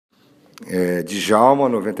Djalma,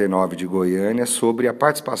 99, de Goiânia, sobre a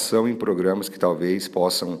participação em programas que talvez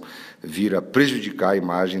possam vir a prejudicar a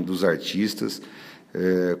imagem dos artistas,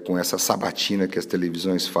 com essa sabatina que as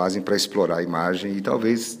televisões fazem para explorar a imagem e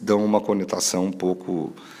talvez dão uma conotação um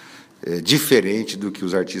pouco diferente do que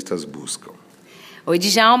os artistas buscam. Oi,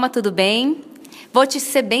 Djalma, tudo bem? Vou te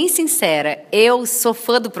ser bem sincera, eu sou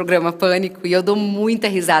fã do programa Pânico e eu dou muita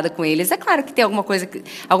risada com eles. É claro que tem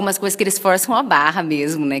algumas coisas que eles forçam a barra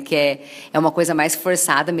mesmo, né? Que é uma coisa mais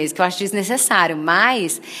forçada mesmo, que eu acho desnecessário.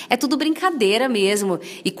 Mas é tudo brincadeira mesmo.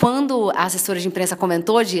 E quando a assessora de imprensa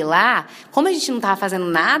comentou de ir lá, como a gente não estava fazendo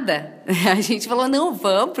nada, a gente falou, não,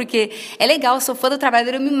 vamos, porque é legal, eu sou fã do trabalho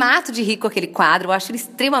dele, eu me mato de rir com aquele quadro. Eu acho ele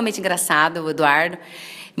extremamente engraçado, o Eduardo.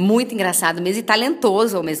 Muito engraçado mesmo e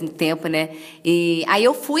talentoso ao mesmo tempo, né? E aí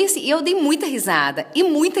eu fui assim, e eu dei muita risada. E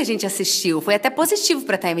muita gente assistiu. Foi até positivo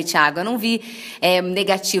para Thaeme e Thiago. Eu não vi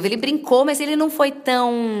negativo. Ele brincou, mas ele não foi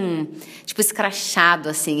tão, tipo, escrachado,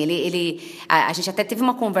 assim. A gente até teve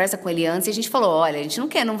uma conversa com ele antes e a gente falou, olha, a gente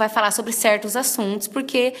não vai falar sobre certos assuntos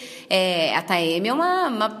porque a Thaeme é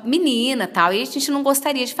uma menina, tal, e a gente não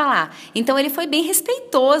gostaria de falar. Então ele foi bem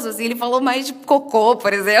respeitoso, assim. Ele falou mais de cocô,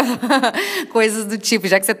 por exemplo. Coisas do tipo,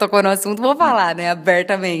 já que você tocou no assunto, vou falar, né,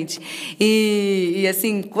 abertamente. E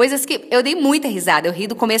assim, coisas que eu dei muita risada, eu ri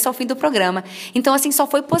do começo ao fim do programa. Então, assim, só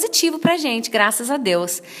foi positivo pra gente, graças a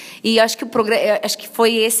Deus. E eu acho que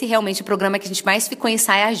foi esse realmente o programa que a gente mais ficou em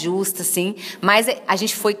saia justa, assim, mas a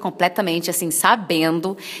gente foi completamente, assim,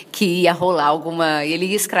 sabendo que ia rolar ele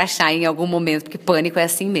ia escrachar em algum momento, porque Pânico é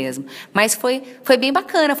assim mesmo. Mas foi bem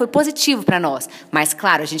bacana, foi positivo pra nós. Mas,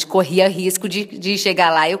 claro, a gente corria risco de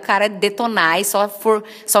chegar lá e o cara detonar e só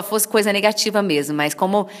fosse coisa negativa mesmo, mas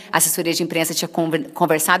como a assessoria de imprensa tinha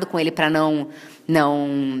conversado com ele para não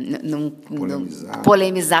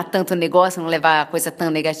polemizar tanto o negócio, não levar a coisa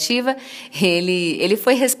tão negativa, ele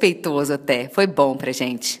foi respeitoso até, foi bom pra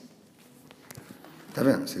gente. Tá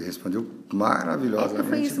vendo? Você respondeu maravilhosamente.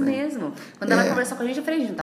 Foi isso bem. Mesmo. Quando ela conversou com a gente, eu falei,